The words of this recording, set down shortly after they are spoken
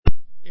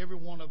every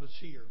one of us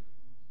here,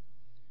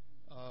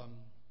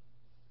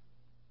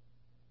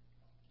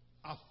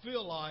 I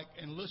feel like,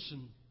 and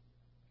listen,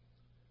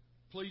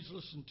 please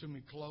listen to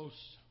me close.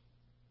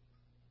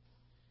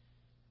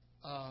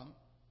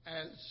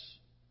 As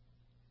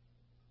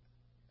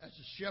a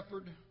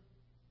shepherd,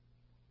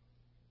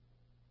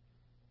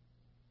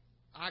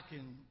 I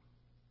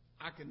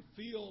can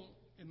feel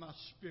in my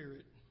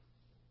spirit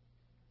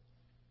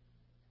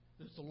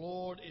that the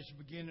Lord is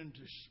beginning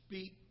to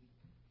speak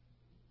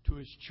to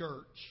His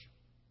church,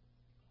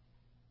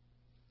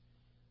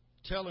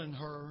 telling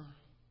her,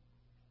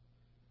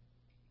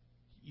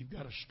 you've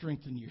got to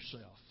strengthen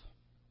yourself.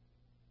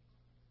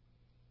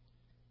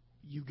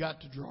 You've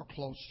got to draw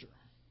closer.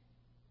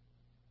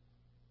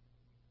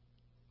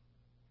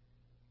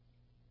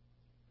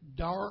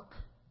 Dark,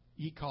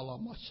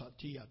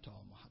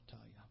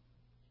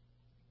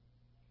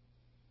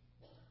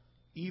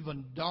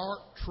 even dark,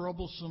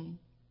 troublesome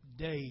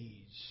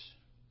days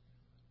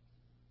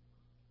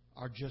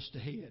are just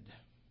ahead.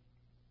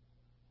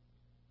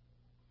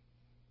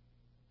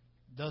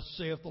 Thus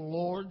saith the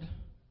Lord,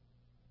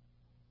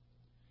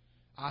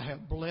 I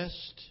have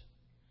blessed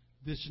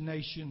this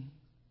nation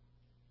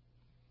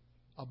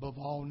above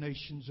all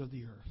nations of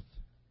the earth.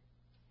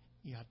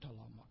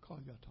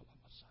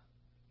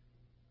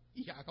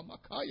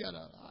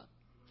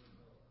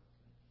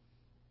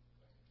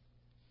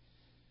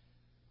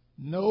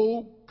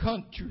 No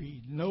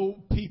country,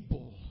 no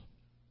people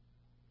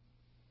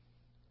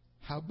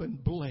have been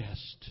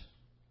blessed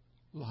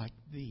like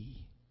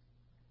thee.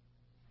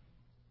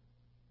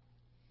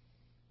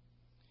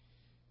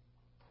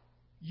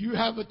 You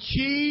have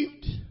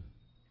achieved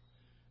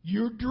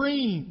your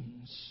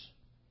dreams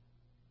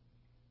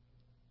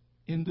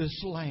in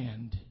this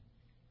land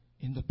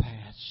in the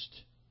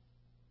past.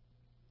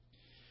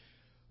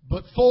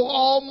 But for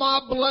all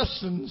my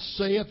blessings,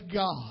 saith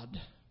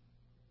God,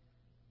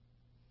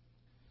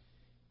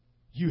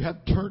 you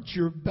have turned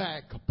your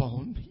back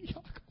upon me.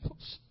 Oh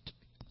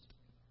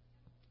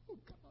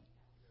God.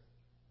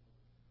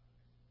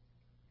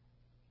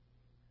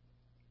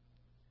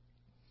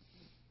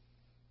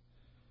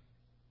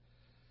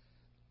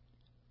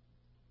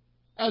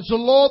 As the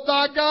Lord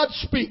thy God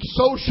speaks,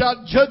 so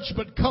shall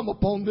judgment come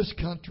upon this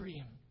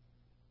country.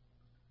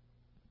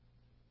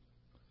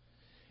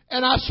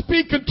 And I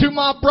speak unto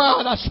my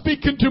bride, I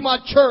speak unto my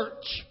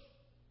church,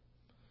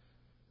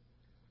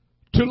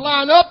 to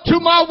line up to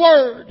my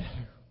word.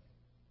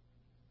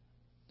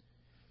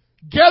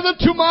 Gather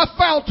to my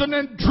fountain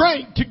and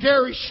drink to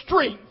Gary's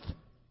strength.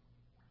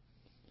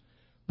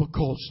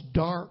 Because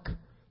dark,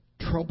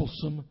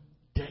 troublesome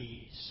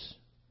days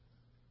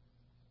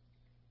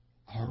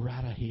are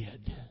right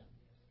ahead.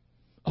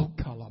 Oh,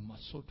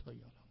 Kalamasotaya.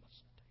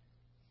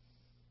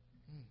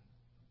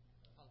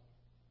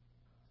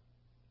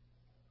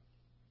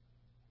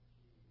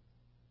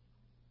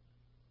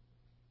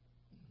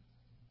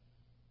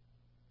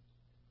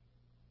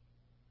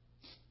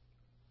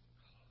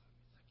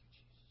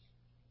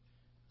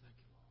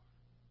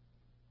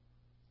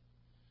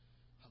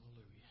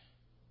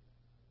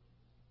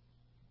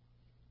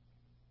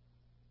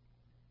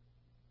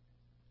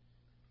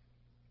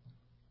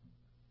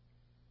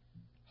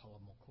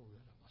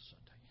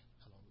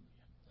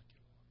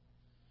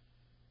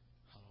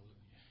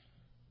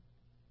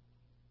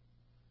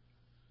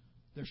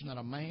 There's not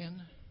a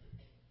man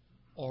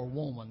or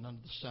woman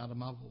under the sound of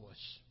my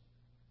voice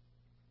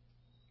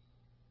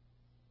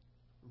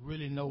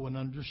really know and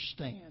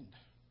understand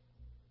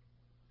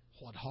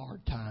what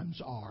hard times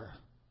are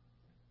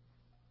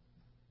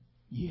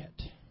yet.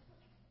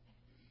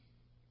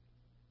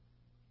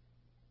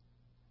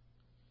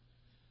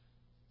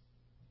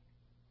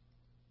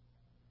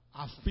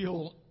 I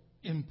feel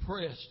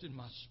impressed in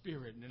my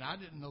spirit, and I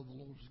didn't know the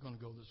Lord was going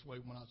to go this way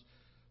when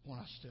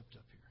I stepped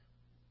up here.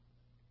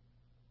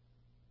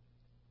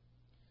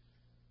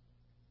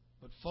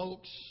 But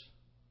folks,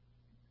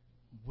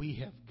 we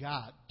have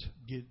got to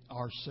get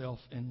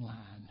ourselves in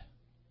line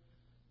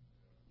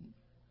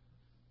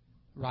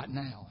right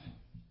now.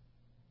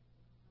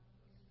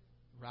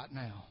 Right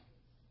now.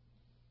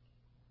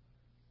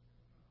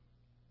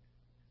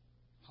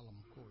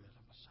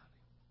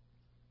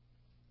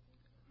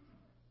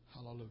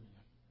 Hallelujah.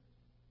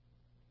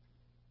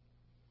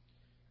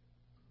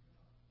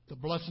 The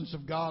blessings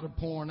of God are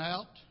pouring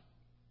out.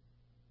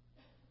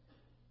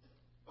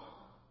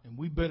 And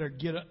we better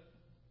get it.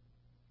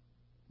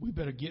 We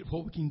better get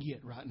what we can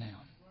get right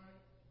now.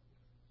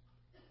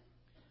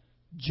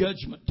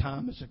 Judgment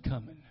time is a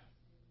coming.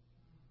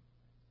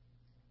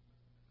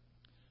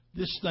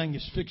 This thing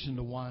is fixing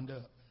to wind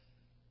up.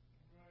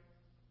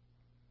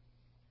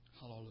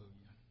 Hallelujah.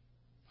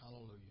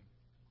 Hallelujah.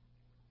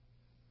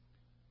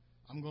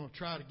 I'm going to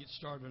try to get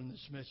started on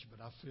this message, but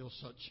I feel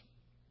such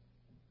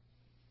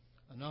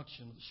an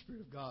unction of the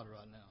Spirit of God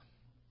right now.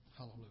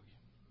 Hallelujah.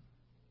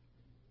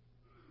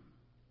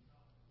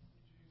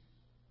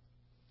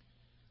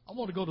 I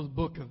want to go to the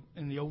book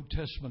in the Old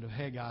Testament of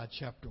Haggai,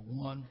 chapter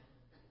 1.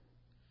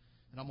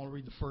 And I'm going to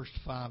read the first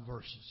 5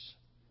 verses.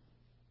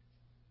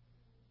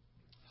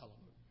 Hallelujah.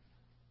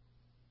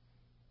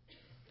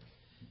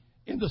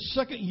 the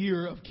second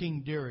year of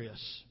King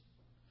Darius,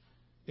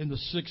 in the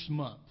 6th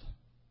month,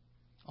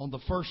 on the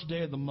first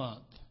day of the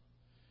month,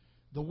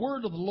 the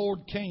word of the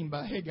Lord came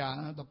by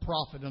Haggai the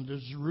prophet unto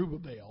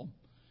Zerubbabel,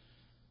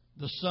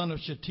 the son of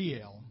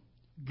Shealtiel,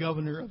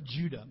 governor of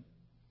Judah,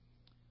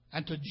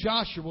 and to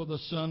Joshua the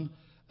son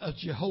of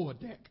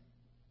Jehoiadak,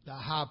 the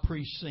high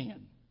priest,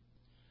 saying,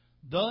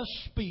 Thus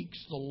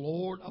speaks the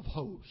Lord of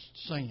hosts,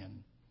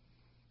 saying,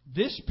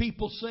 This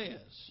people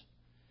says,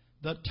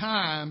 The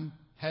time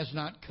has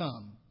not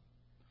come,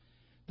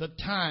 the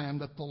time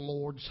that the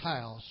Lord's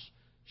house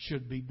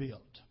should be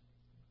built.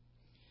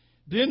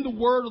 Then the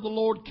word of the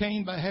Lord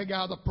came by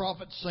Haggai the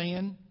prophet,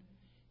 saying,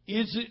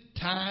 Is it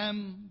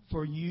time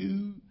for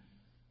you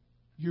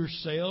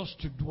yourselves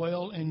to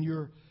dwell in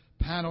your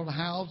paneled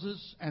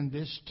houses, and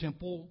this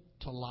temple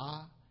to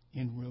lie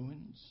in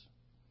ruins?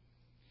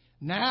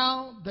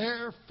 Now,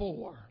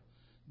 therefore,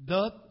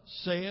 thus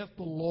saith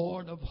the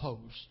Lord of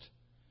hosts,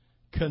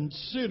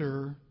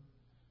 consider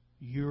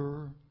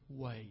your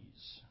ways.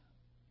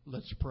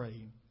 Let's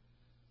pray.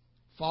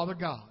 Father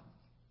God,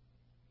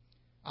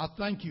 I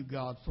thank you,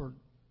 God, for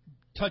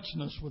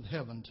touching us with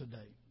heaven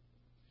today.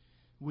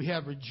 We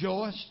have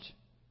rejoiced.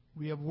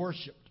 We have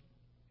worshiped.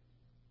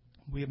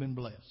 We have been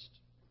blessed.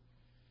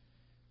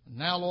 And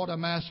now, Lord,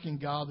 I'm asking,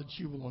 God, that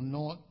you will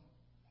anoint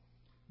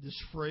this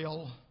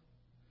frail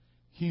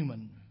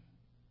human,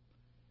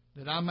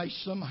 that I may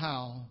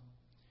somehow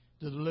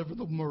deliver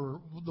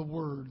the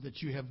word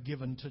that you have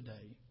given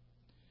today.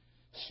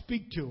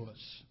 Speak to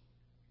us.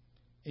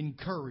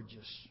 Encourage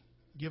us.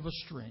 Give us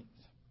strength.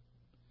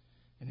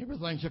 And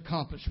everything's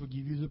accomplished. We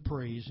give you the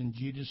praise. In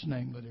Jesus'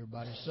 name, let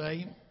everybody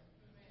say,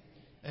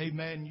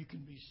 Amen. You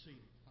can be seated.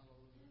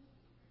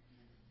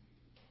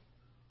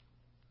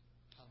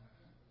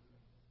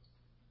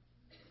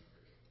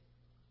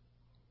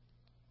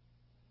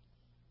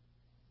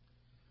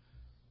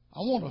 I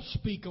want to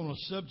speak on a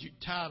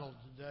subject titled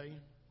today,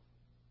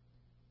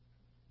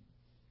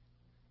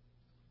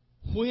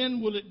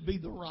 When will it be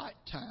the right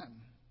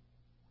time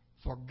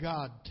for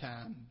God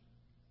time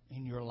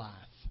in your life?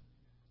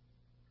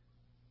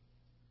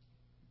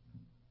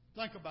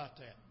 Think about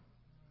that.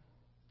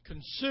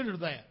 Consider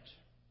that.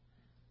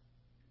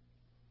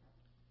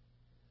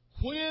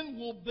 When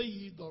will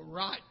be the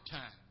right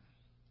time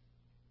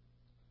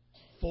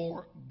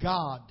for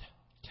God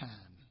time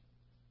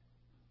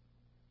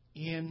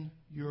in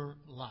your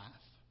life?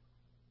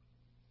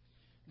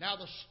 Now,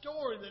 the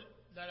story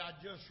that I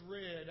just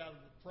read out of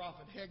the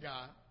prophet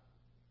Haggai,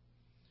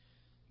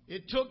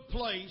 it took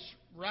place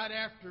right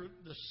after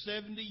the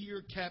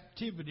 70-year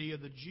captivity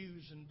of the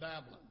Jews in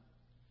Babylon.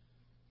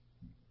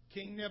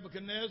 King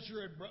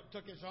Nebuchadnezzar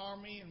took his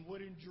army and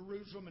went in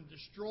Jerusalem and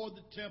destroyed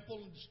the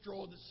temple and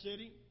destroyed the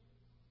city.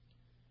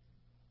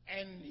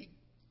 And he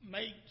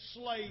made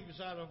slaves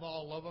out of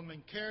all of them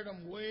and carried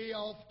them way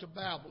off to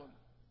Babylon.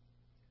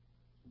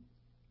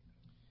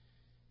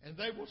 And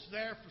they was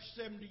there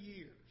for 70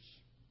 years.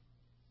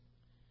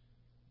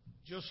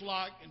 Just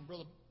like, and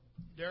Brother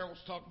Darrell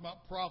was talking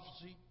about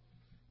prophecy,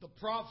 the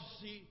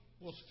prophecy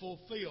was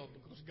fulfilled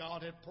because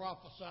God had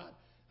prophesied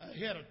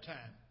ahead of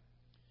time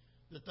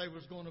that they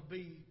was going to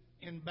be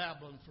in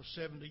Babylon for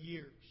 70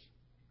 years.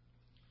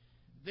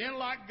 Then,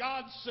 like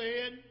God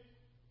said,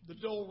 the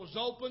door was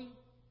open.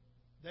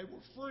 They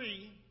were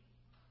free.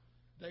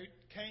 They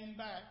came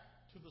back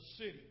to the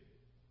city.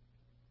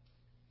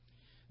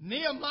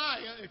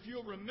 Nehemiah, if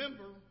you'll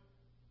remember,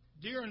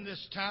 during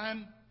this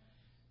time,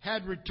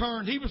 had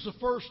returned. He was the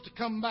first to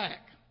come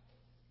back.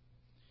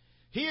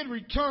 He had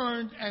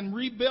returned and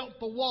rebuilt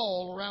the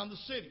wall around the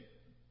city.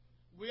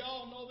 We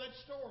all know that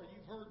story.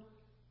 You've heard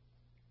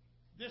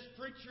this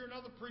preacher and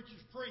other preachers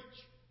preach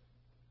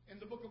in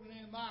the book of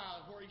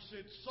Nehemiah, where he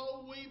said,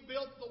 So we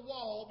built the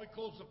wall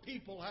because the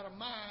people had a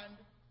mind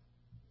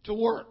to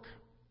work.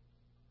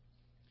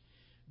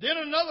 Then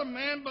another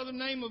man by the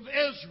name of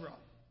Ezra,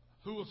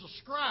 who was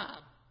a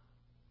scribe,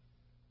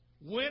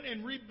 went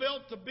and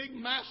rebuilt the big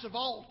massive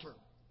altar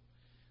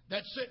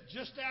that sat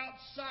just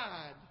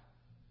outside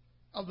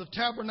of the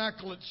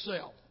tabernacle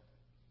itself.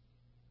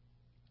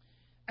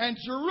 And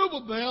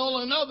Zerubbabel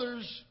and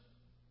others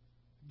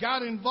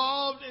got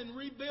involved in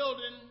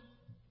rebuilding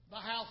the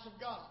house of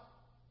God.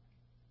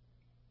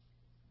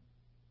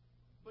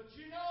 But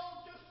you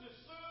know, just as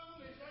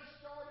soon as they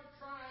started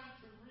trying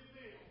to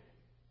rebuild,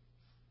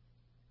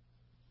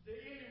 the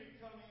enemy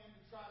come in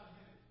and try to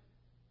hit it.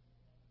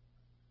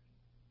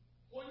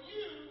 When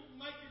you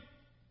make it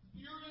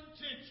your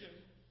intention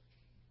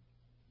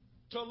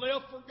to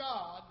live for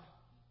God,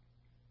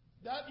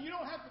 that you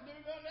don't have to do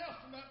nothing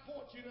else from that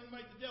point. You don't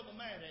make the devil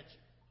mad at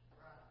you.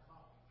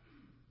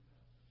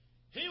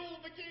 He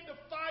will begin to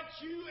fight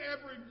you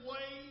every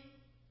way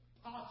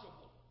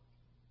possible.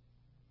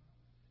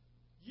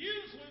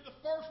 Usually the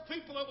first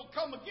people that will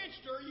come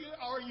against you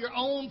are your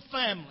own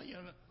family.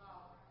 And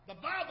the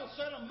Bible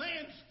said a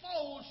man's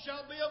foes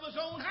shall be of his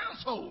own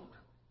household.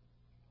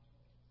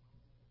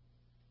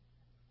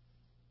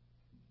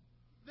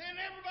 Then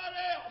everybody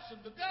else,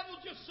 and the devil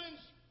just sends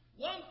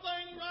one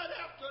thing right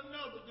after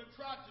another to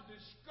try to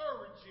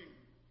discourage you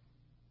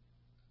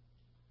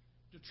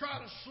to try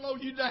to slow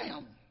you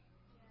down,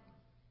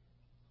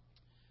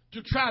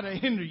 to try to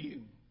hinder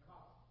you.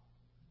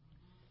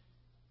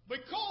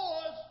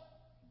 Because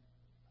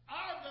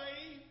our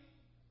day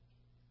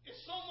is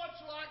so much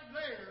like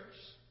theirs,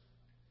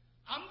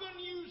 I'm going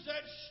to use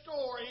that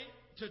story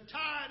to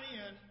tie it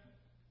in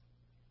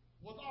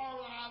with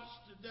our lives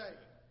today.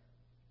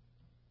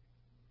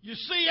 You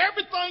see,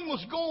 everything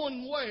was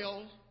going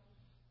well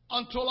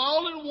until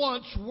all at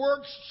once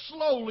work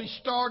slowly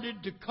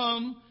started to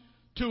come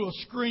to a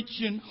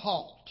screeching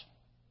halt.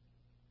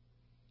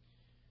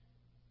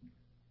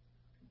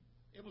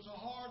 It was a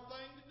hard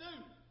thing to do.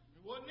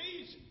 It wasn't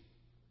easy.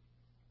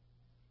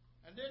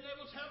 And then they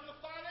was having to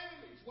fight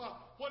enemies. Well,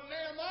 when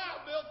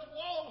Nehemiah built the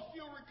wall, if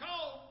you'll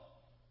recall,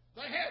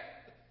 they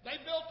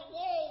built the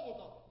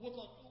wall with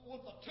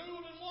a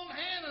tool in one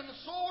hand and a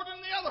sword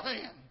in the other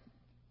hand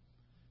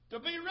to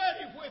be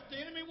ready if the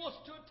enemy was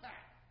to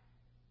attack.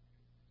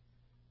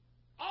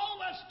 All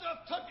that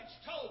stuff took its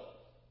toll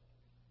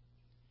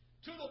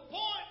to the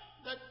point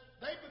that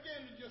they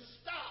began to just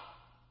stop.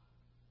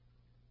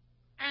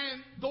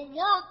 And the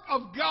work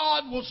of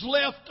God was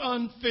left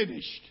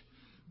unfinished.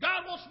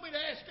 God wants me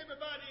to ask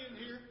everybody in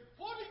here,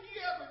 what have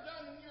you ever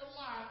done in your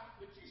life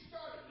that you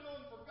started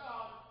doing for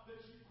God that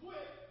you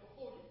quit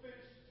before you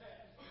finished the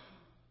task?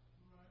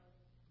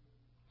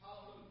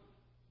 Hallelujah.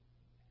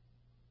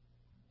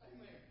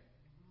 Amen.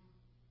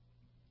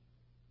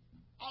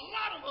 A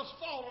lot of us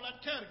fall in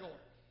that category.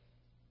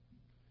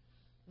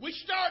 We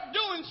start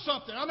doing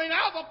something. I mean,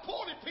 I've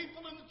appointed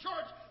people in the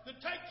church that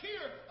take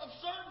care of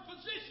certain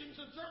positions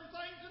and certain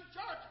things in the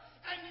church.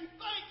 And you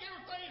think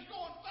everything is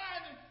going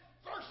fine, and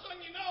first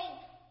thing you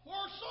know,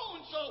 where's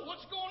so-and-so?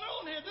 What's going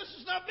on here? This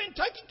has not been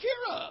taken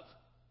care of.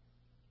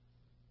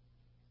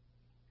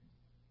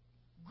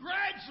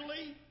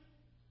 Gradually,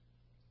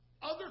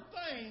 other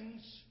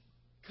things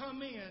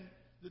come in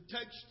that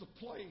takes the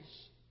place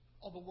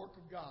of the work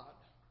of God.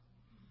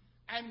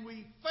 And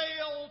we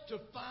fail to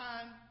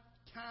find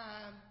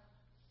time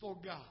for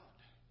God.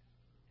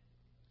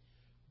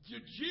 The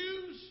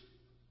Jews,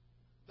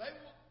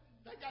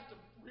 they got to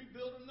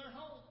rebuilding their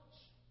homes.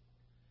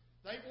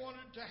 They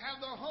wanted to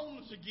have their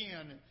homes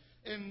again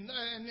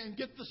and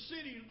get the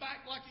city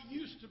back like it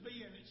used to be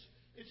in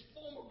its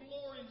former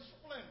glory and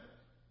splendor.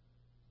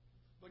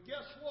 But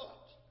guess what?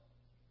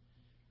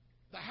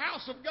 The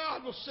house of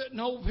God was sitting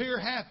over here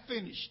half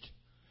finished.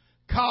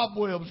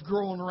 Cobwebs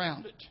growing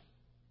around it.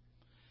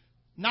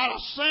 Not a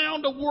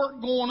sound of work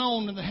going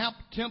on in the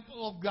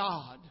temple of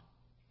God.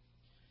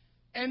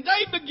 And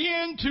they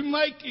began to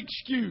make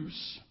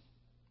excuse.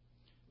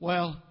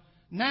 Well,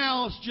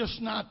 now is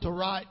just not the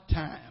right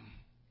time.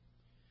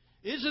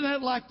 Isn't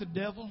that like the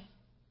devil?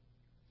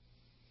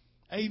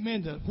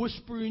 Amen. To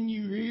whisper in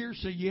your ear,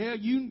 say, yeah,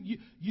 you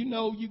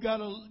know you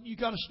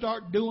gotta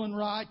start doing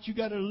right. You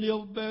gotta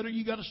live better.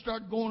 You gotta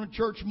start going to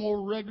church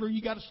more regular.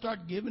 You gotta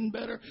start giving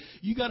better.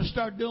 You gotta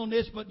start doing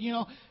this. But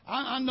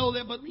I know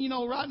that. But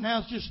right now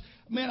it's just,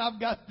 man, I've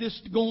got this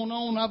going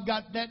on. I've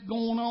got that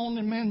going on,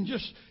 and man,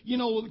 just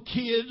the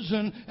kids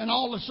and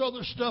all this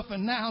other stuff.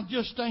 And now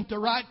just ain't the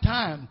right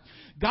time.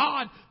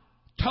 God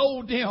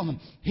told them,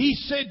 He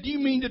said, do you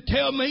mean to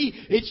tell me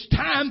it's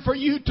time for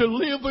you to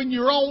live in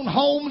your own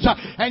homes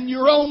and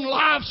your own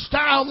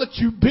lifestyle that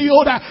you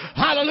build?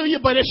 Hallelujah.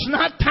 But it's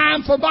not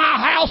time for my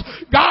house.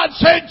 God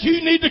said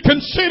you need to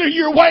consider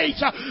your ways.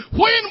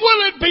 When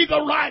will it be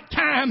the right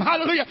time?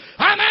 Hallelujah.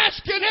 I'm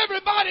asking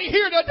everybody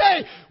here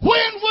today,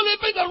 when will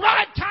it be the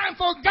right time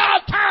for God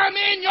time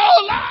in your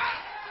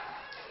life?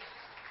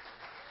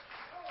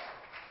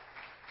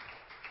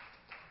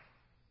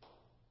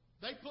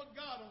 They put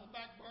God on the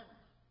back burner.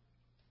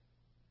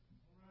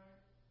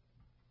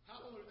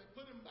 Hallelujah. They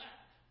put Him back.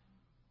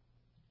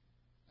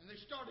 And they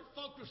started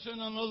focusing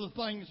on other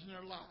things in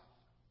their life.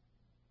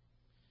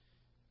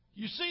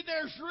 You see,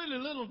 there's really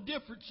little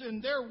difference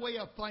in their way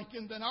of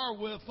thinking than our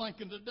way of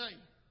thinking today.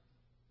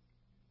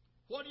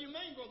 What do you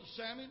mean, Brother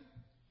Sammy?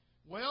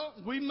 Well,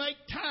 we make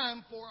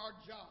time for our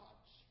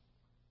jobs.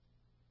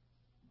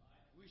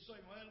 We say,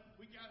 well,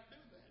 we got to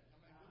do that.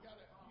 I mean, we got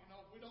to,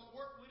 we don't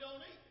work, we don't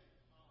eat.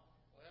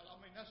 Well,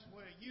 I mean, that's the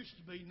way it used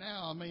to be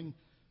now. I mean,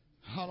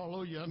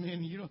 hallelujah. I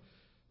mean,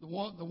 the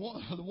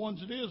ones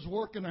that is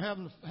working are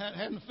having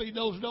to feed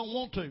those who don't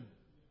want to.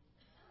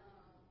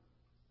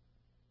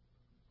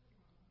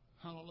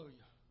 Hallelujah.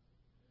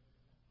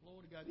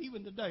 Glory to God.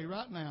 Even today,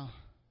 right now,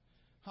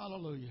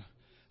 hallelujah.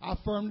 I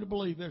firmly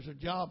believe there's a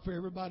job for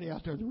everybody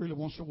out there that really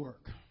wants to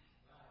work.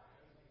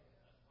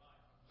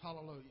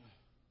 Hallelujah.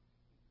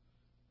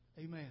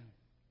 Amen.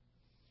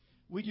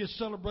 We just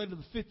celebrated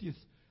the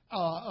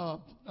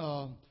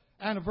 50th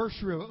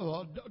anniversary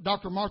of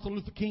Dr. Martin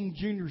Luther King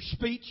Jr.'s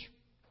speech.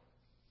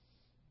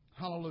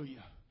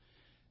 Hallelujah.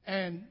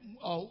 And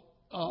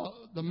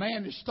the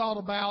man is thought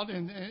about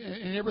and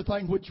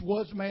everything, which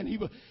was, man,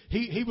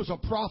 he was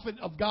a prophet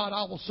of God.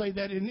 I will say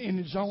that in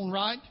his own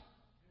right.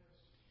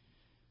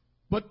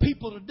 But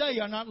people today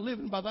are not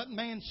living by that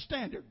man's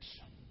standards.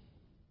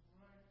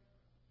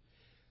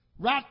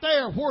 Right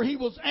there where he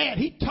was at,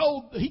 he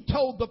told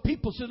the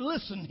people, said,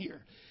 listen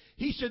here.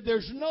 He said,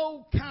 there's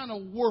no kind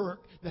of work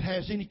that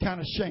has any kind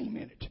of shame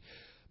in it.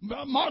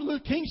 Martin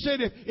Luther King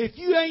said, if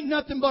you ain't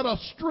nothing but a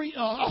street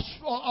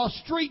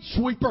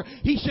sweeper,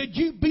 he said,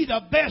 you be the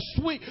best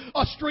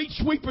street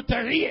sweeper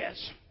there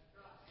is.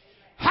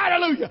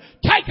 Hallelujah.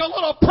 Take a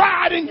little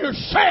pride in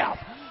yourself.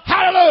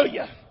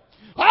 Hallelujah.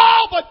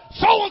 Oh, but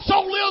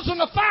so-and-so lives in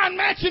a fine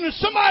mansion and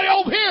somebody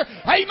over here,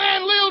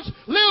 amen,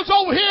 lives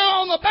over here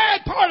on the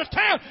bad part of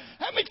town.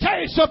 Let me tell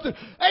you something.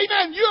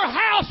 Amen. Your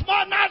house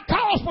might not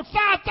cost but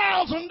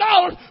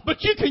 $5,000,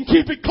 but you can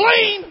keep it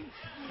clean.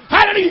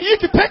 Hallelujah. You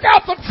can pick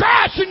out the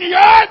trash in your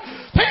yard.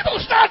 People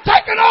start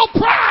taking no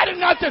pride in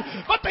nothing,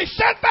 but they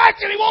sit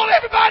back and they want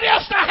everybody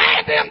else to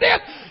hand them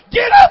this.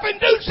 Get up and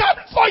do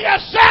something for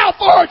yourself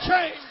for a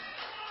change.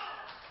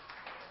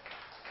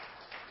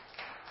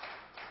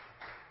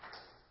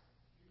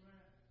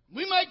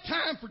 We make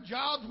time for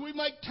jobs. We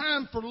make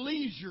time for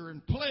leisure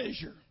and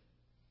pleasure.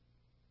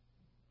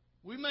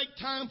 We make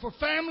time for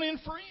family and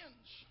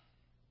friends.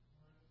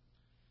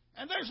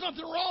 And there's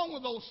nothing wrong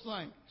with those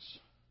things.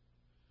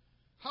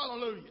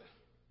 Hallelujah.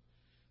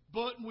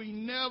 But we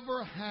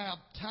never have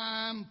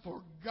time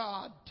for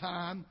God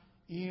time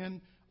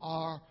in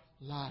our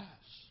lives.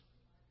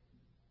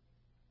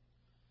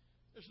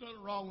 There's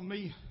nothing wrong with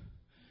me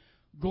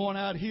going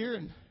out here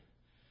and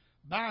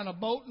buying a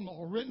boat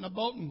or renting a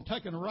boat and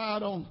taking a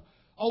ride on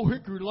Old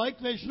Hickory Lake.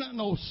 There's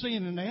no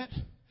sin in that.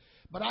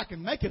 But I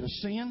can make it a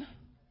sin.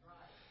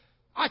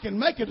 I can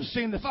make it a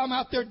sin if I'm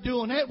out there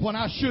doing that when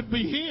I should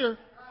be here.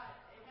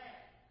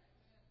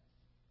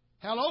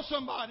 Hello,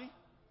 somebody.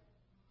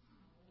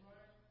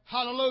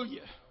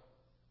 Hallelujah.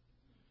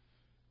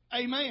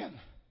 Amen.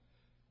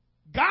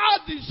 God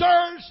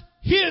deserves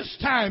His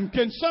time.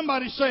 Can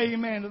somebody say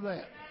amen to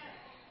that?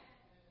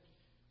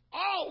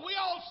 Oh, we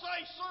all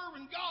say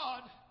serving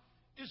God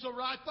is the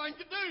right thing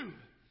to do.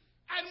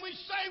 And we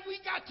say we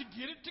got to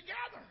get it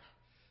together.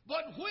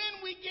 But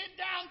when we get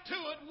down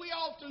to it, we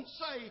often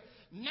say,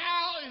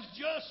 now is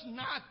just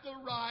not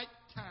the right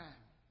time.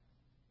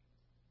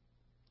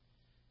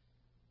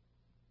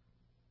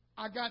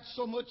 I got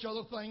so much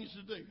other things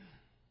to do.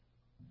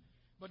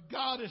 But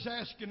God is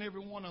asking every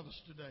one of us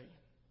today,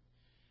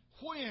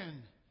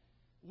 when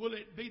will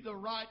it be the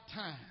right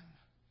time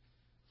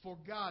for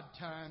God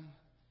time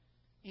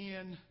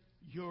in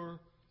your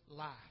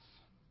life?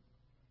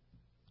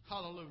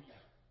 Hallelujah.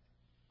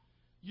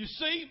 You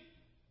see,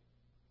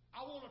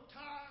 I want to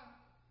tie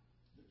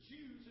the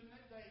Jews in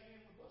that day in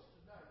with us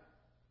today.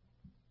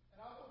 And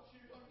I want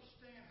you to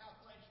understand how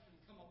things can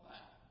come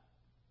about.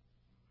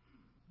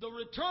 The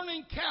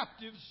returning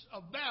captives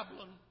of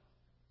Babylon,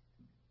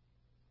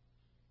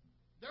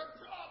 their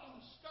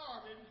problem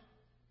started,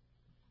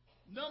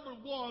 number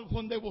one,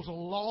 when there was a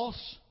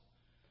loss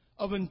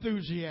of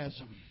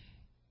enthusiasm.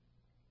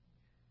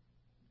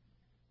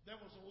 There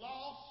was a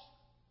loss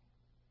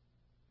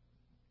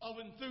of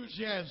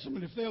enthusiasm.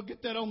 And if they'll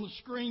get that on the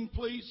screen,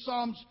 please.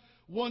 Psalms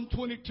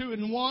 122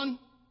 and 1.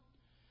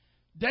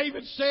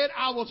 David said,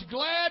 I was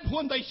glad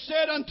when they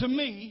said unto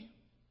me,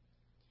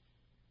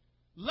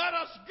 let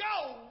us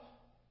go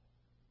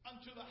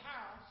unto the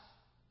house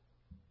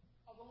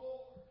of the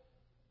Lord.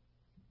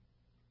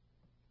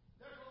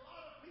 There's a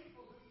lot of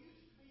people who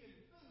used to be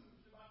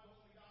enthused about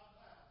going to God's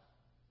house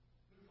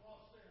who've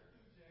lost their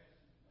enthusiasm.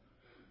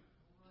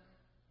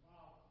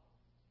 Wow.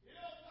 It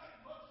don't take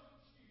much of an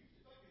excuse.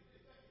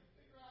 If they can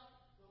figure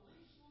out the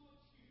least little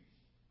excuse,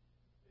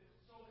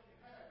 so they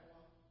can have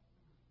one,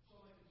 so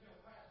they can tell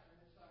Pastor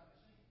it's time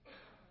to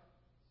sing.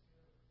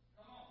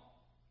 Come on.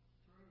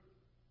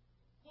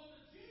 When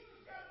the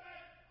Jews got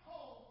back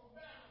home from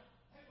battle,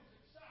 they was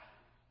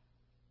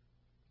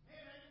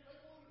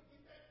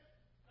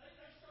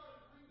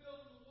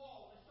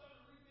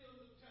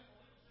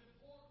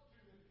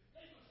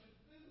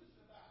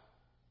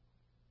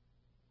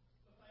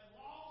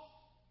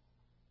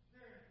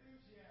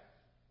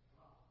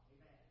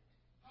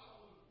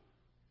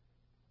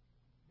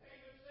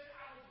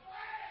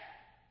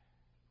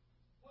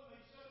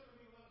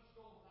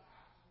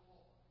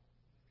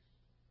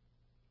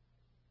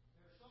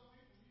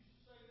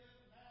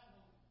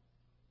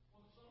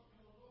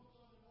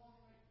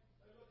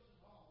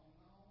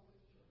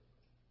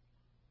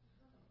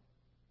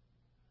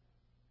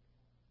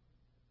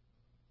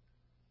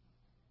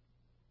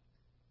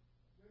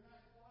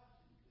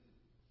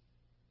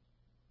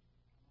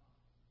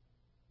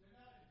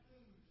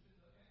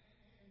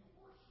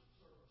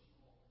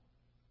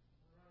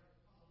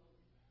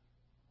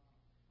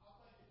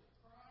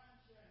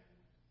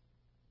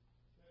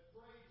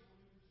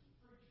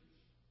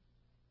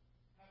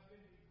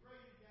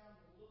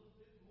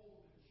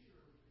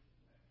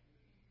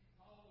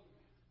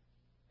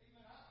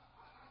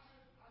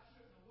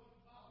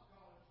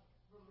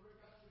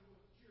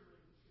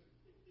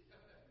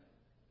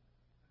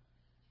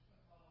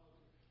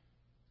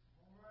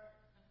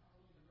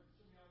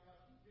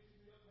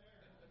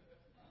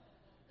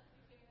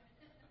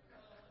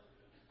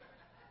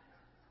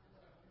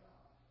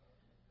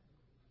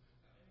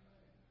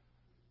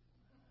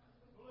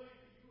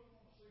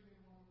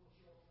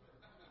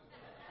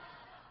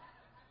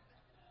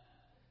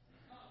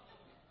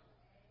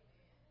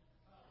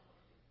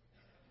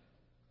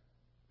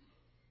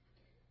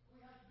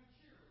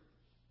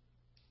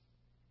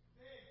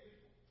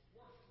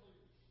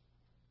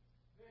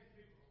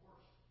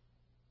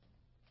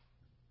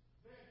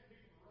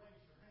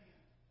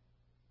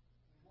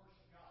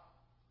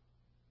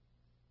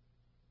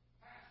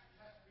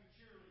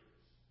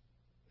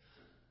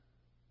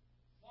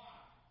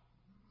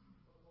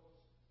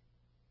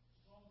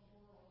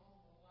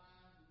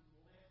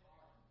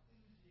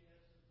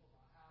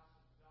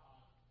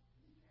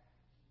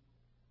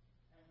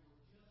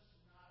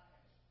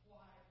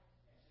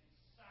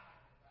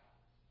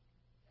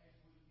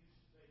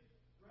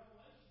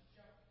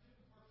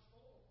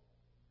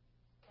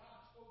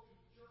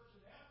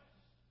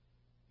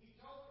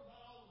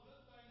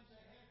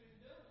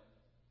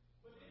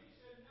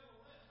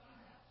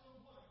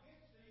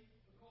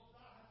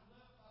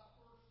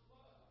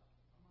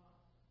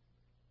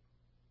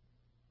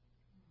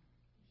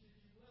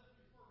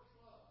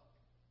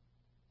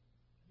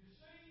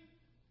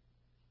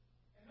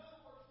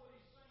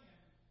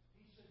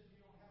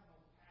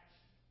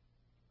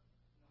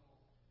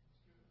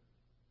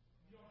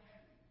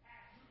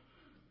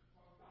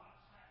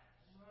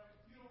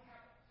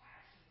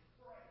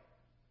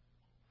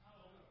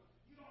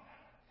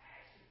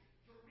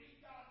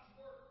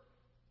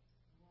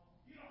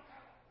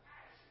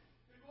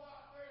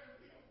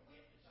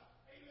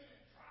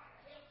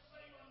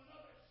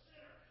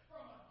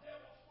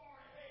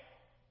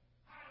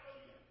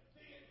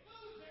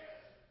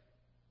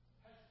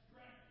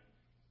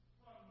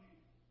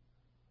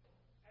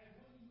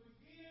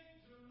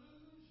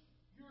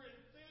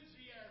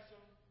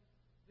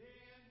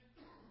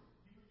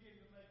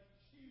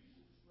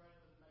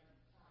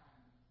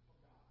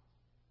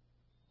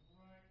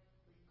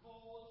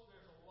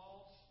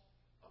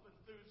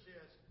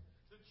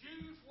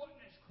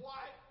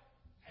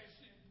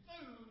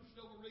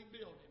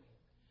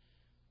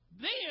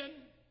Then,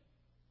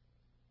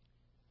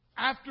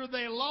 after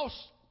they lost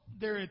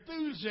their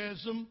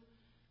enthusiasm,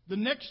 the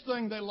next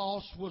thing they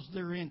lost was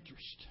their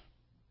interest.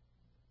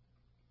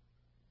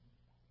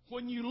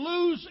 When you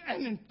lose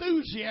an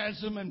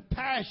enthusiasm and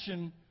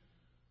passion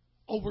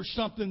over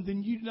something,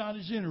 then you're not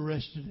as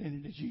interested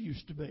in it as you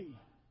used to be.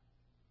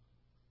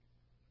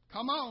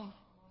 Come on.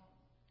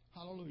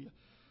 Hallelujah.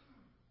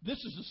 This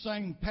is the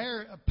same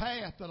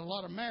path that a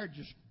lot of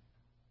marriages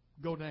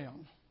go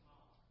down.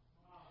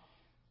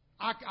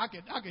 I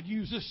could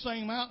use this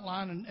same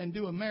outline and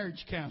do a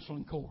marriage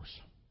counseling course.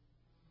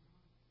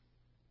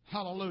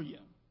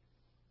 Hallelujah.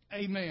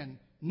 Amen.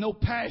 No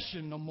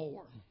passion no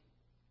more.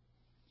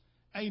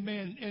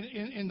 Amen.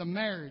 In the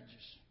marriages.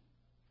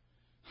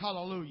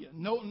 Hallelujah.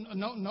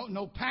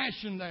 No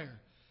passion there.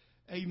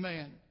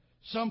 Amen.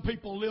 Some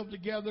people live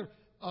together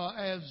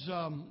as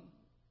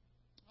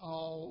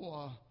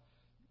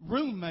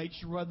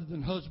roommates rather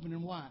than husband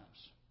and wives.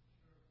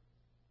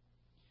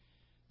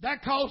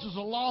 That causes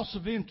a loss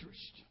of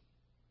interest.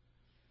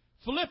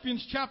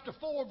 Philippians chapter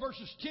 4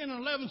 verses 10 and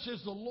 11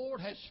 says, the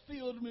Lord has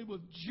filled me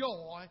with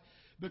joy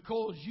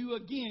because you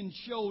again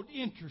showed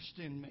interest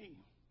in me.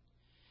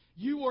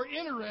 You were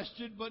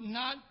interested but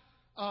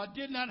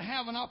did not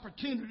have an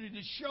opportunity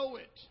to show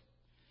it.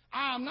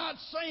 I am not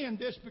saying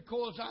this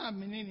because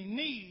I'm in any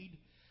need.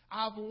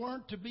 I've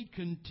learned to be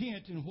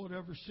content in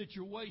whatever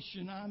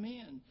situation I'm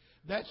in.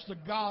 That's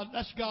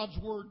God's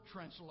word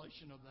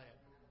translation of that.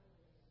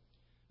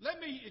 Let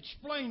me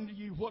explain to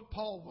you what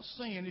Paul was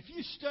saying. If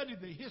you study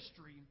the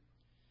history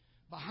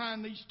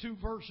behind these two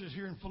verses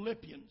here in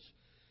Philippians,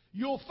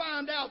 you'll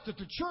find out that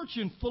the church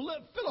in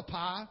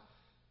Philippi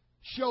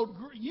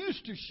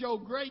used to show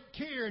great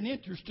care and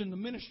interest in the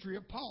ministry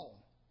of Paul.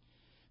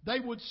 They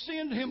would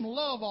send him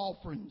love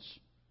offerings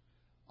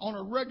on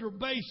a regular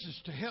basis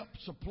to help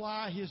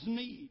supply his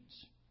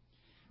needs.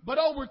 But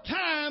over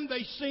time,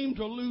 they seemed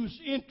to lose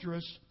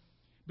interest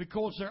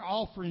because their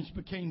offerings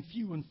became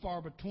few and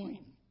far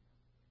between.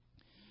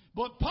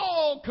 But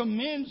Paul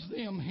commends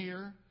them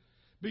here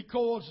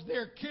because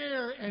their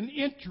care and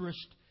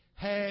interest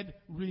had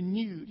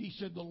renewed. He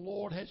said, the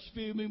Lord has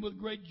filled me with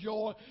great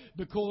joy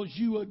because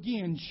you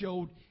again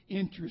showed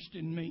interest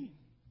in me.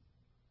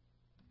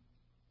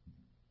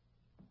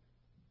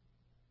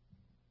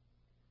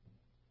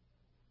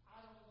 I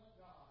don't want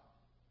God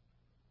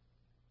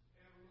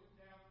ever look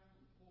down from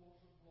the pools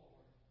of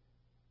glory and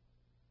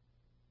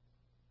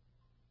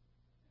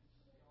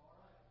say, all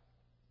right,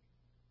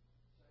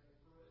 say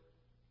it for it.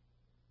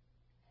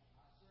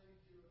 I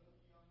saved you at a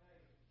young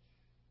age.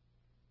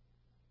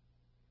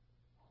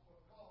 I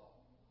put call on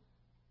you.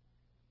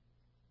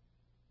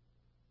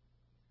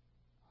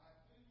 I've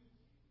been with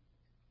you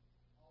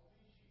all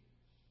these years.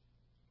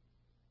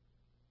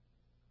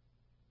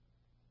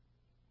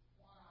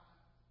 Why have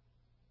you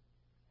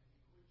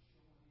quit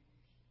showing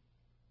interest?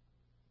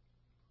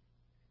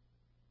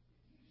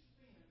 If you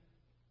spend a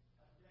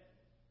day,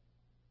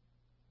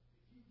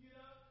 if you get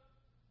up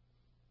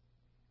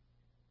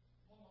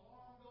when the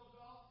alarm goes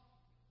off,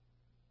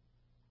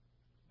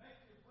 make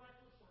your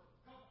breakfast or a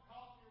cup of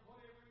coffee or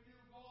whatever you do,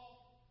 go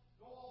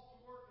off to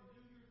work and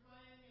do your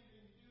thing, and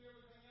then you do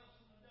everything else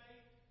in the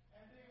day,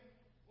 and then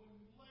when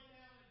you lay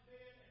down in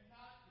bed at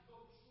night to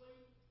go to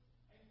sleep,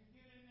 and you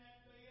get in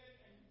that bed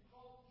and you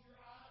close your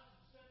eyes and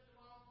set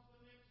them on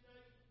for the next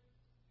day,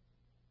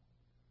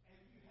 and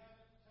you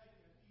haven't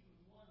taken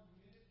even 1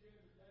 minute during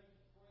the day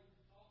to pray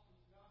to talk to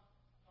God,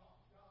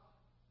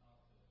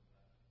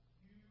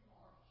 you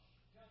are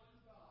telling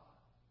God,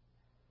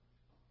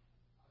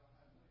 I don't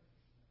have no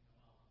interest in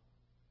it.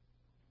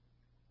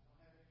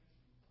 I don't have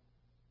interest in it.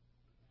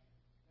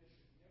 There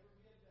should never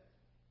be a day,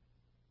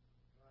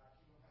 right?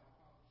 You don't have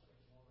a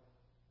conversation all right.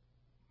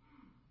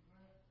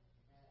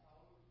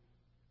 Hallelujah.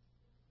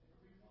 Never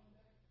be one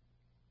day.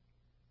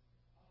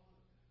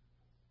 Hallelujah.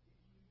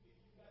 If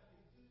you got the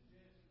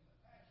enthusiasm and the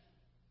passion,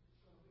 it's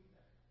going to be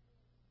there.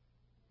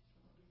 It's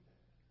going to be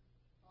there.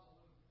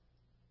 Hallelujah.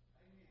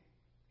 Amen.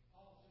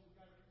 Paul said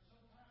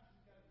sometimes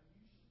we've got to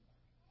renew some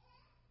things.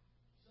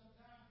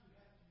 Sometimes we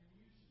have to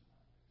renew some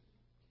things.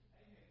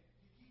 Amen.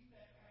 To keep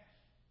that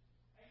passion.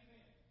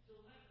 Amen. To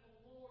let the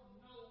Lord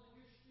know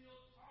we're still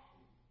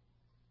talking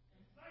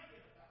and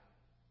thinking about it.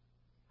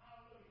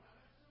 Hallelujah. I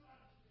got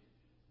somebody's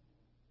attention.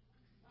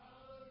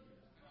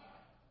 Hallelujah.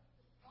 God.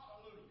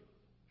 Hallelujah.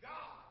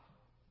 God.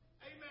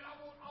 Amen. I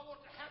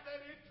want to have that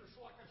interest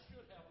like I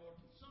should have, Lord.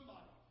 Can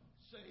somebody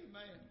say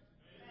amen?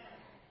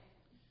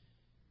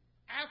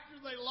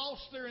 After they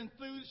lost their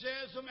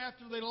enthusiasm,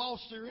 after they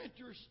lost their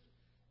interest,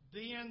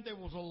 then there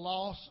was a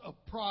loss of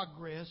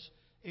progress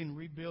in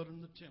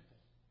rebuilding the temple.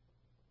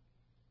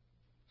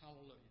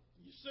 Hallelujah.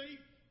 You see,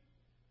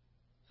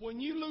 when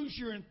you lose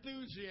your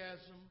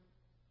enthusiasm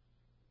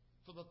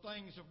for the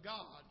things of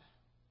God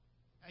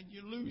and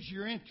you lose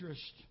your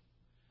interest,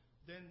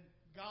 then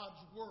God's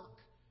work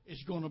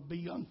is going to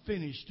be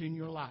unfinished in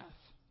your life.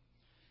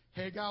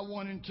 Haggai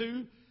 1 and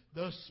 2,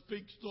 thus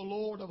speaks the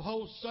Lord of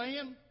hosts,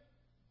 saying,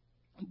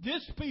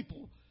 this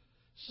people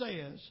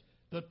says,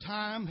 the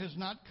time has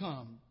not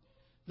come.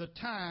 the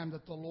time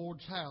that the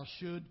Lord's house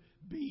should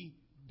be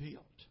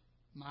built.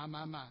 My,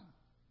 my, my.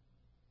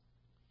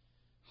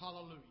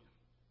 Hallelujah.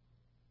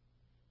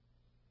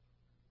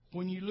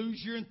 When you lose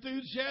your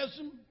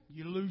enthusiasm,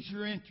 you lose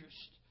your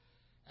interest.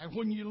 And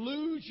when you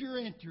lose your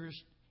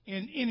interest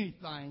in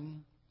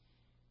anything,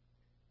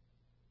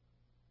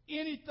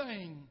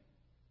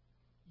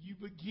 you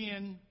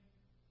begin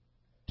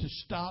to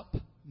stop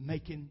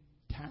making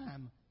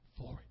time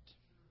for it.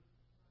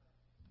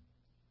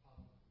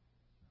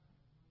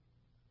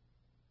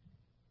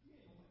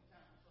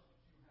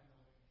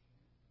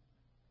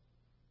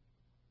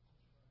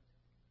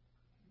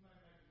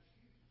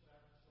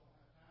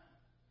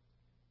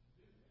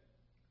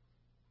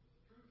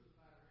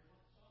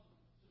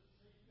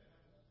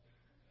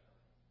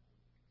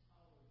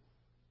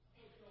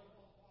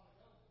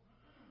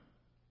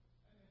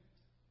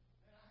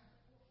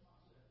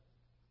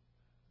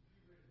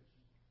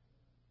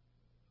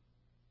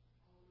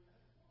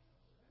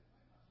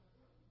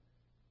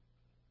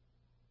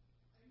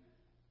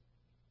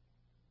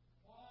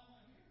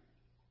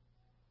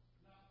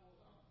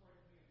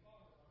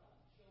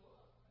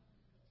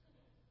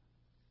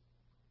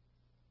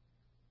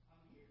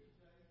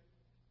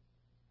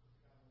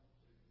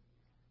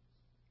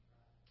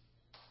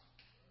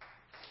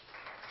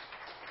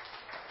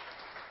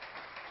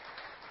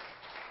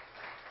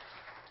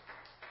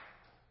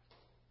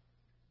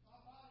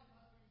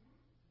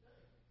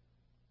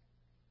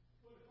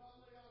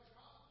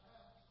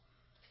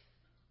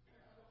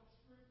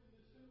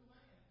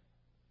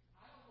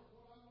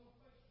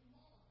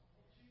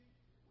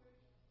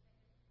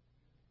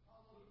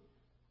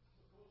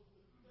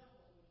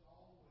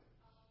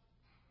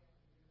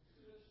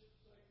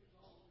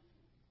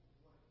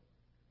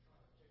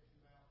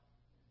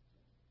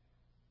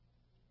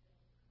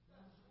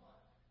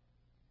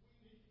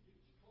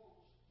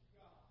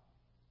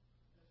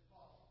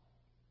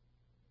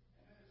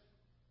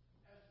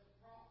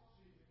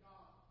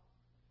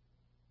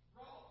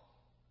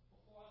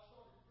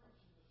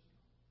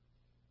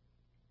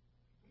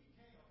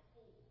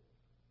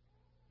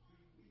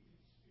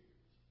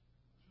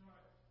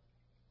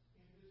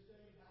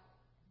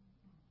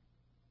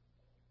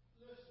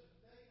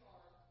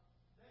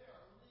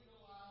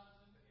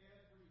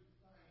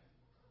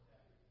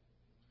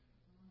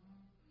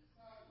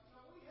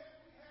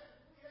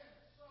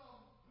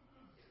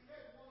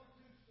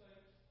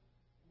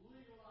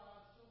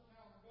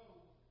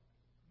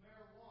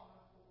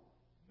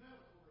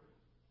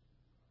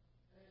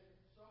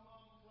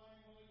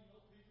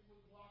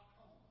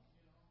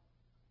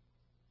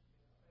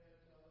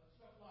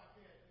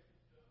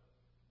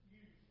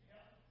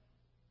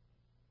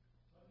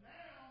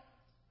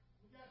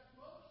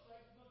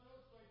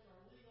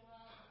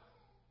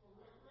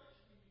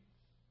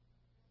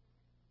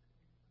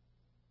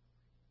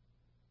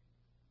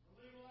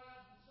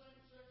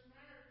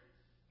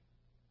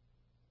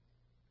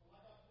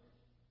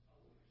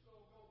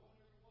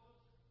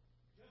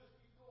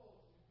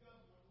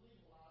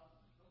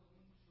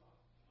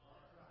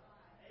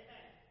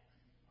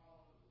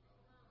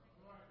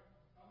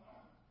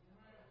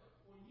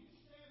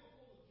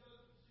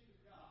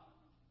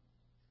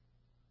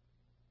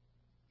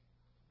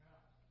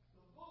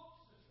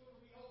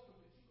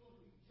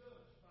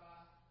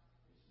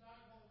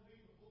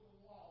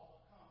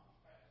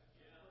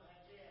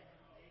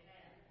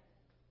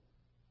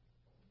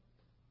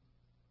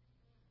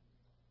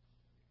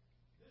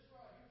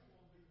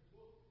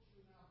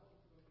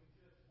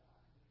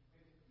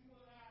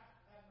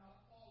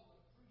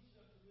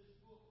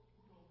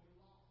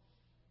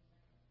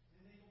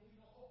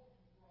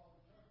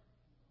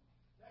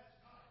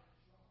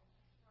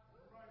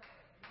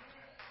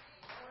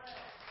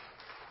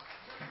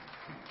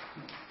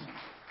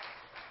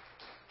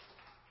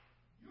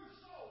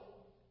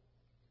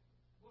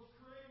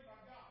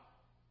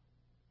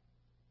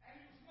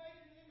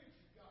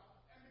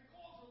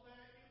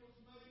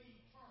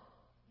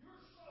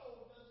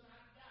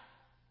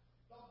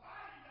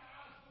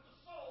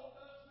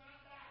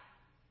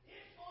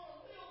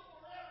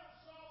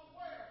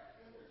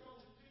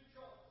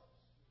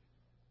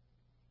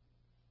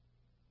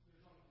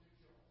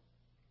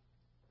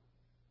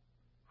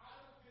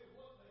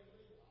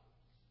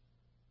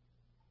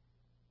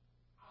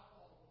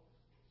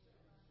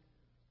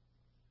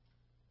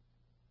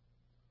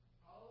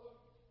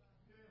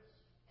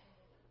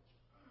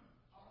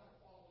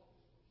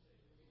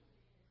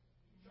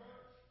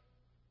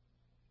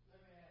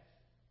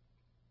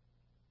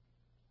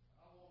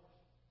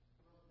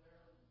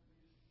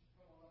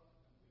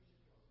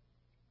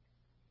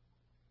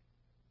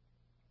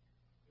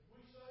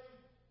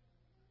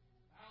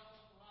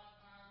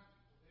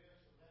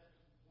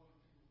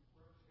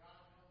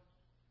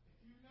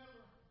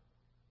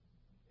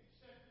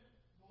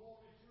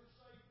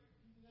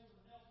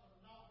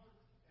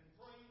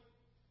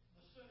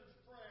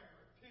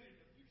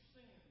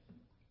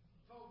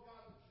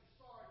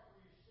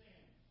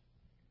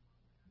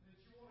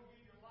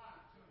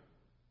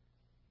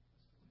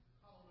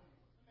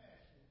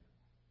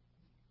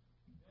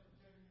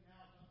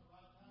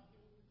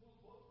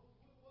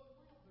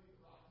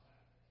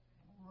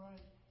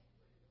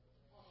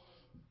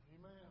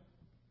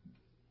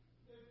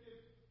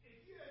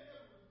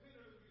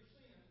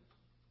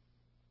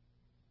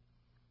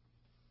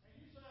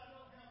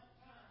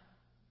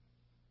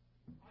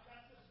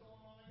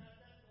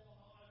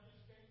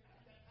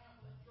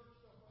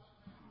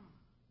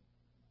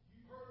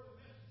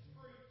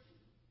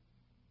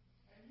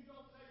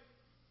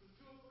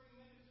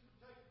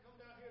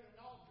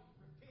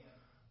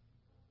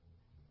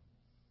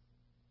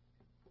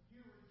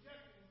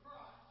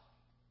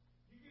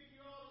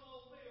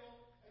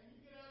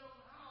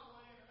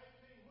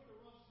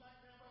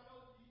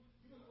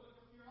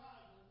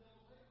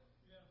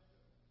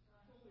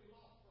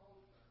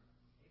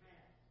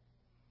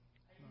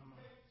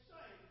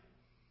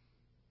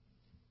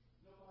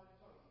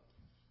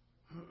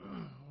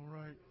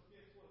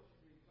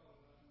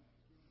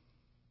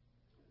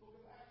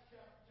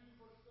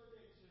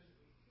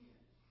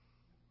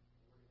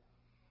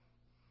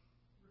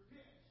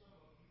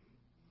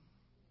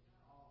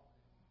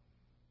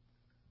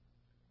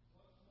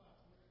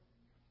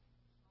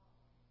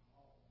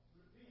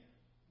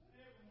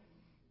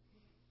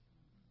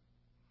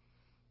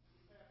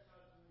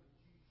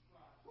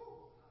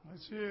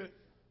 That's it.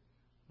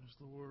 That's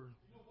the word.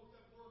 You know what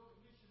that word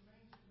commission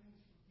means?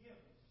 It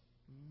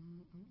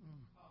means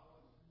forgiveness.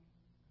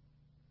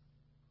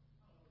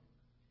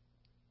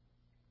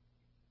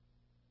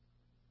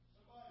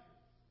 Somebody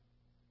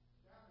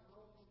down the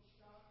road from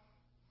Scott,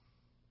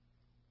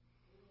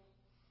 they won't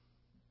break up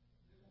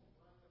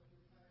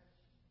your past.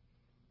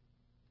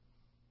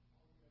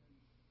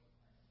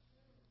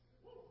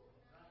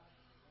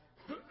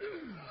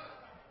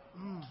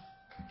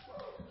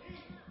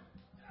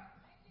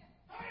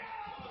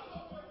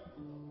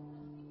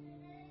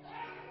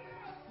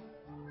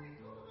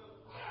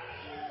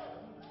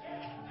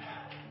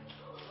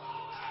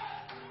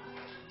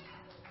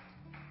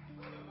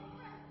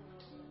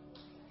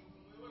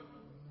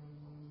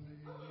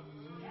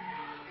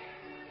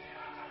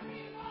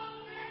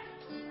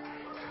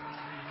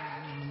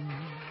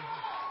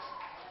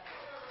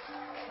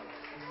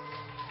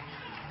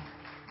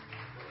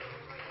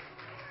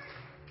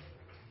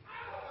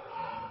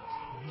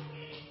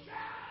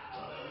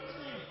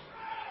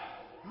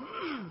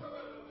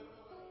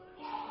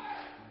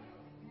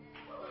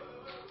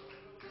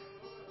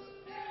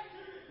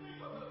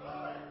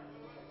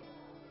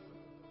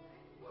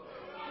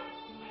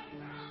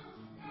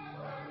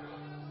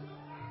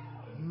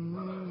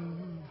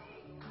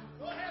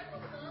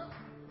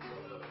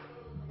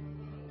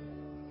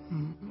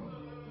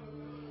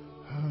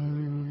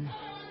 Hallelujah.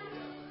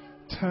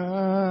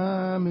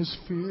 Time is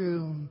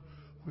filled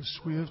with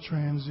swift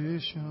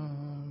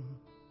transition.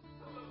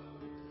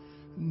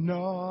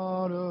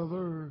 Not of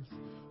earth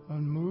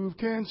unmoved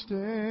can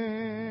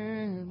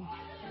stand.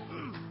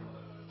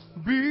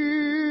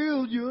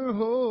 Build your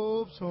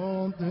hopes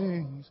on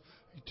things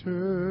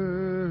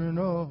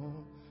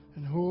eternal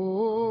and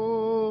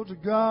hold to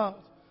God's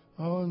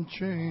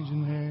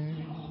unchanging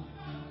hand.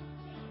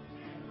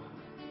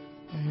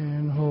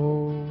 And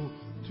hold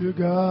to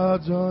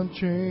God's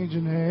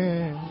unchanging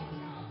hand.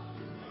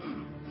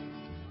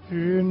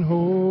 And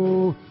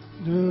hold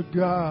to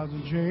God's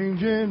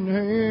unchanging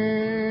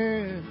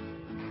hand.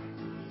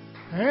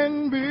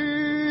 And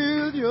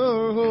build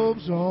your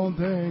hopes on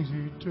things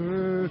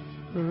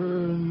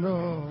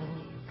eternal.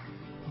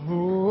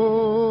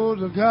 Hold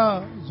to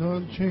God's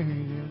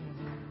unchanging.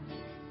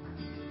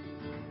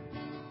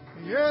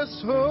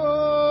 Yes,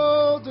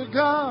 hold to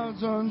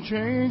God's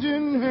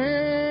unchanging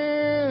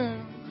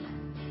hand.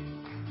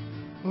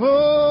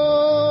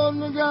 Hold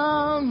to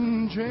God's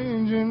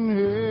unchanging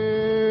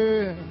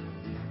hand.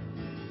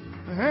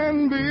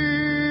 And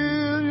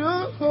build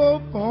your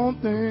hope on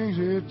things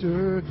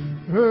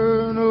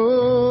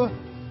eternal.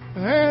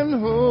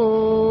 And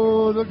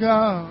hold to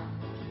God.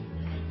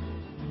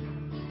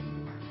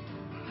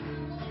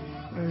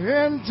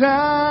 And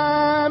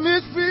time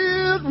is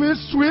filled with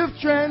swift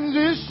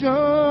transition,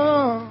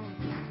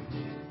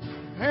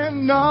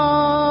 and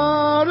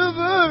not of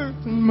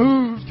earth and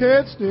moves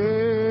can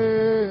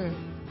stand.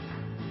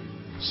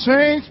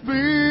 Saints,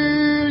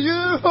 build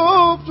your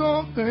hopes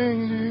on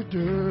things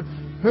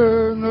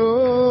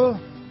eternal,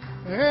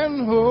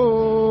 and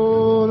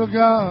hold to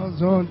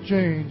God's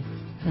unchanging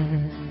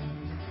hand.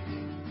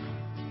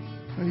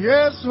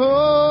 Yes,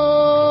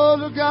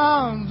 hold to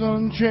God's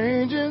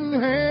unchanging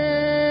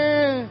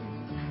hand.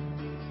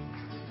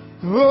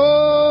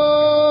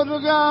 Hold to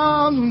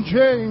God's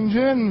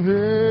unchanging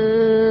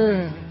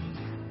hand.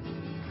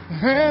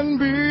 And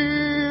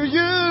build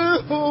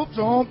your hopes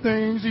on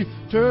things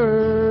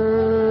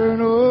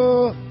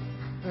eternal.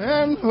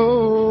 And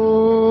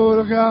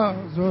hold to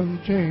God's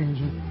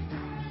unchanging.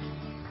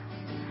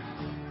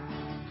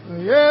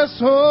 Yes,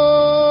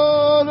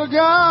 hold to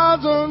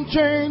God's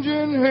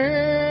unchanging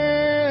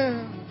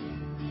hand.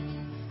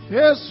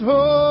 Yes,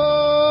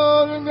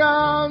 hold to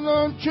God's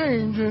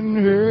unchanging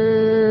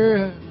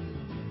hand.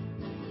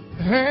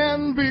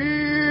 And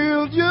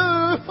build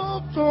your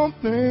hopes on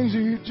things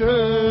eternal.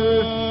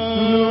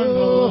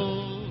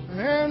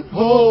 And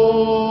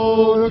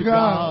hold to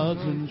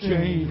God's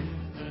unchanging.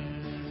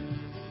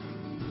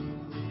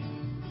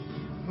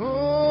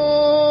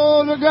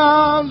 Hold to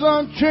God's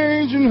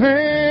unchanging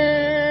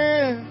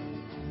hand.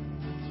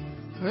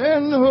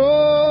 And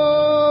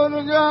hold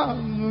to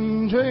God's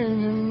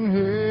unchanging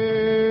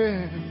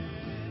hand.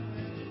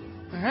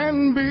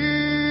 And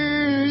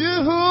build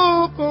your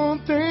hope on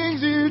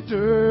things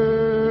eternal.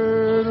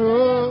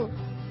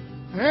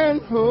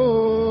 And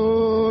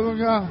hold to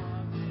God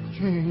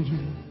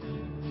changing.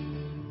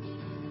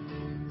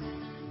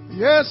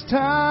 Yes,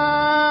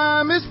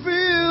 time is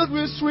filled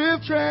with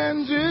swift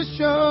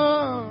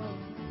transition,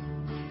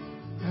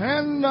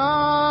 and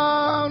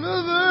none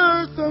of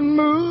earth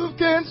unmoved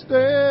can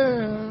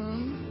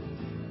stand.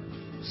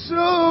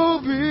 So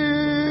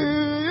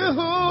build your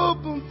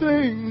hope on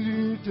things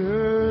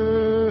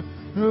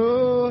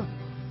eternal.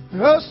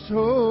 Just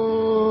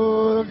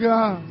hold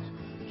God's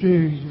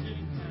changing.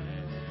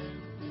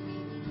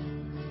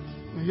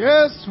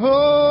 Yes,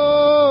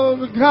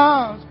 hold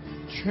God's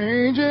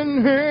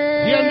changing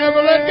hand. He'll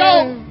never let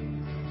go.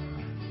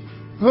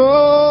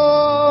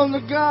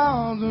 Hold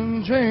God's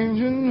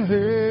unchanging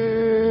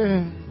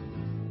hand.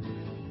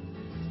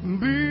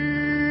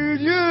 Build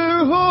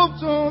your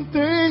hopes on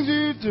things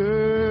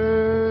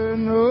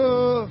eternal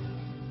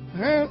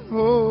and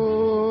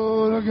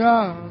hold the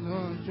God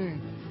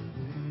unchanged.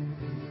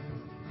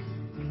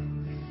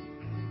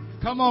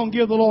 Come on,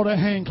 give the Lord a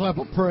hand clap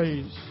of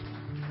praise.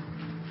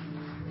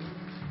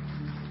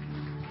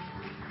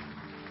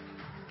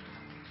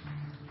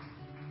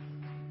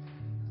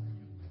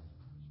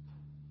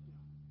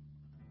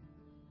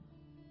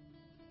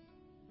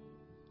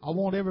 I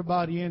want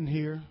everybody in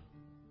here,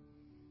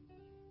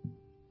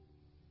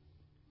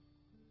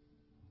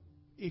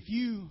 if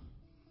you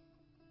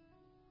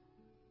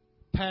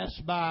pass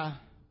by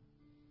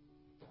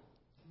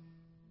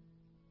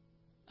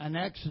an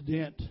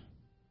accident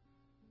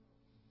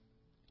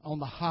on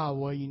the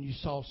highway and you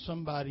saw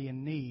somebody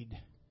in need,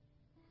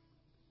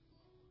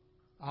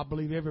 I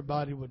believe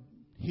everybody would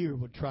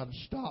try to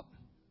stop,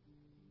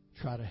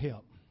 try to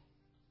help.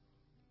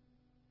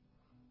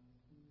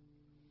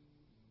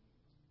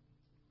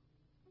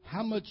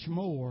 How much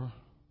more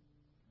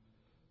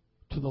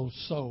to those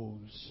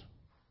souls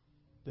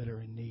that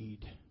are in need?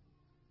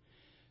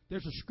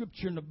 There's a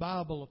scripture in the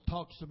Bible that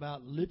talks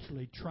about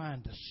literally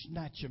trying to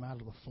snatch them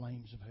out of the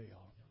flames of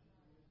hell.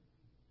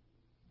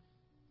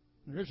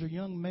 There's a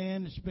young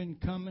man that's been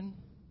coming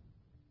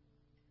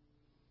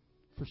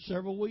for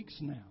several weeks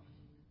now.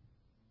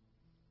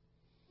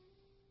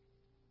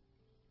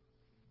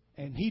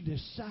 And he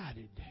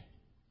decided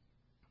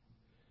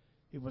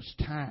it was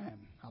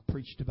time. I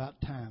preached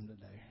about time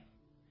today.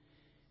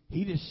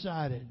 He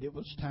decided it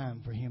was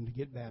time for him to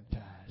get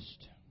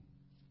baptized.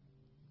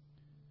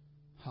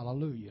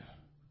 Hallelujah.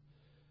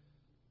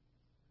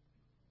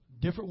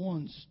 Different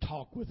ones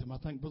talk with him. I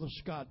think Brother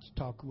Scott's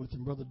talking with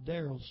him. Brother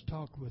Darrell's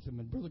talked with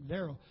him. And Brother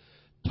Darrell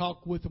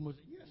talked with him. Was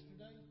it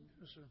yesterday?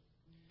 Yes, sir.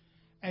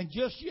 And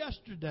just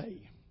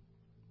yesterday,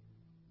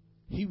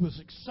 he was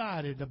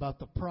excited about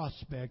the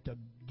prospect of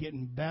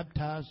getting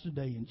baptized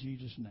today in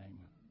Jesus' name.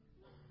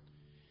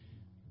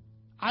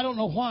 I don't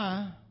know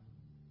why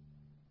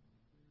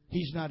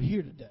he's not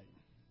here today.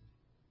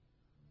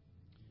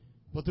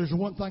 But there's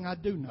one thing I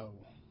do know,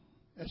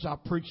 as I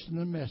preached in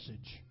the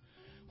message.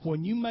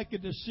 When you make a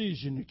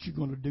decision that you're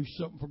going to do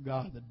something for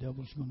God, the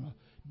devil's going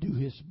to do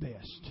his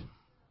best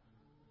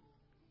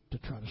to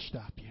try to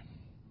stop you.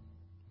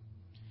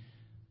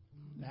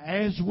 Now,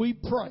 as we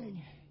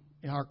pray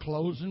in our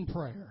closing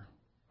prayer,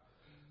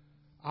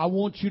 I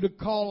want you to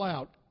call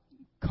out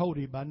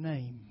Cody by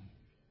name.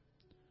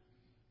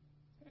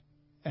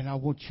 And I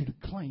want you to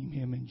claim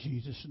him in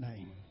Jesus'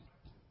 name.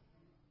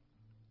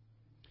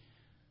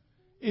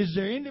 Is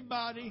there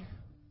anybody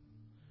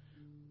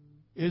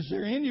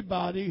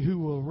who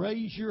will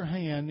raise your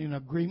hand in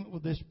agreement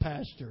with this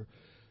pastor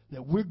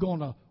that we're going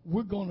to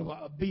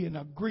be in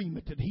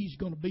agreement that he's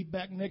going to be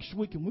back next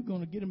week and we're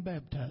going to get him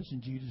baptized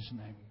in Jesus'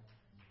 name?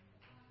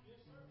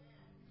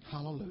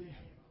 Hallelujah.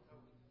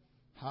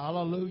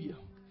 Hallelujah.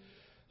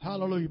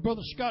 Hallelujah.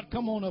 Brother Scott,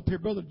 come on up here.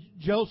 Brother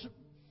Joseph.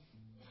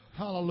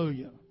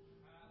 Hallelujah.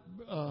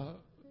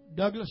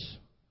 Douglas.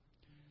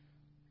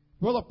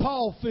 Brother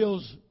Paul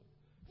feels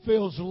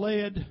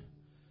led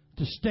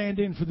to stand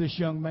in for this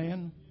young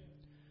man.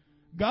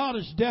 God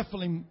is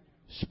definitely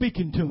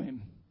speaking to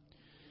him.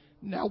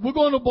 Now, we're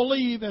going to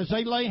believe as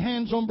they lay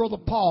hands on Brother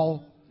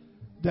Paul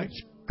that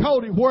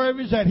Cody, wherever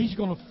he's at, he's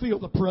going to feel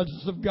the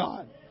presence of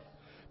God.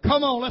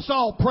 Come on, let's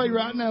all pray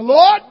right now.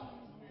 Lord,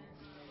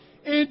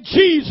 in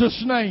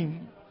Jesus'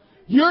 name,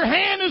 your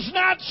hand is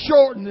not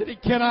shortened that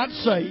it cannot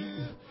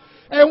save.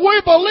 And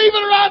we believe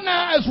it right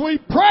now as we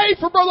pray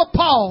for Brother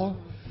Paul.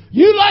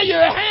 You lay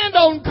your hand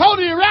on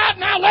Cody right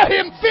now. Let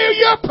him feel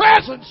your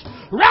presence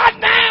right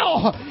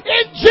now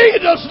in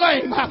Jesus'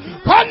 name.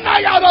 Right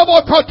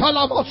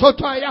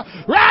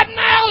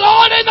now,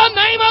 Lord, in the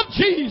name of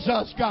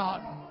Jesus,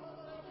 God.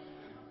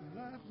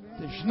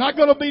 There's not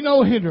going to be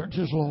no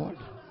hindrances, Lord.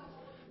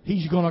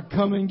 He's going to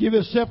come and give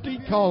himself to you.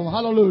 Call him.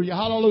 Hallelujah,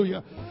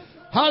 hallelujah.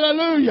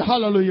 Hallelujah,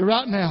 hallelujah,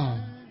 right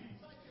now.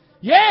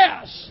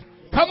 Yes.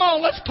 Come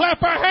on, let's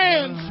clap our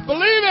hands.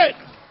 Believe it.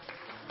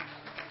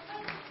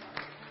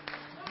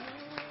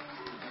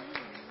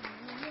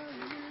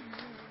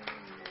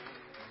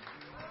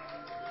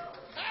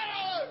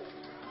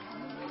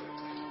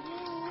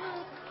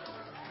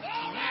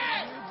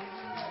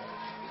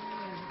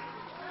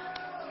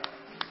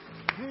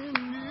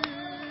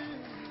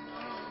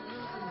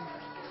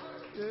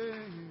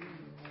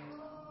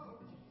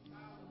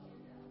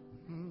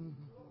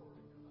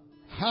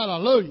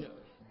 Hallelujah.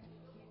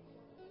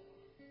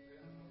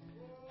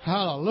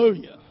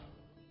 Hallelujah.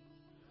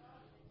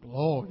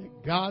 Glory to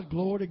God,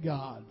 glory to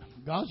God.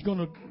 God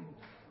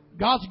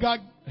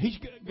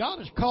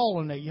is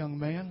calling that young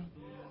man.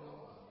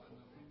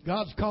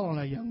 God's calling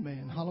that young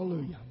man.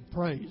 Hallelujah.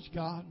 Praise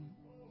God.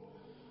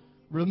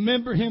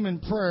 Remember him in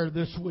prayer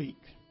this week.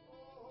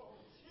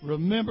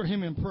 Remember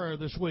him in prayer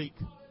this week.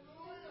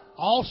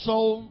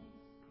 Also,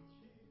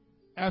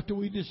 after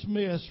we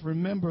dismiss,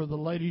 remember the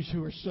ladies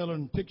who are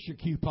selling picture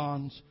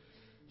coupons.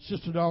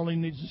 Sister Darlene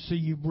needs to see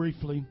you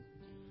briefly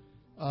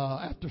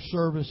after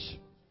service.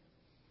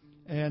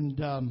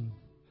 And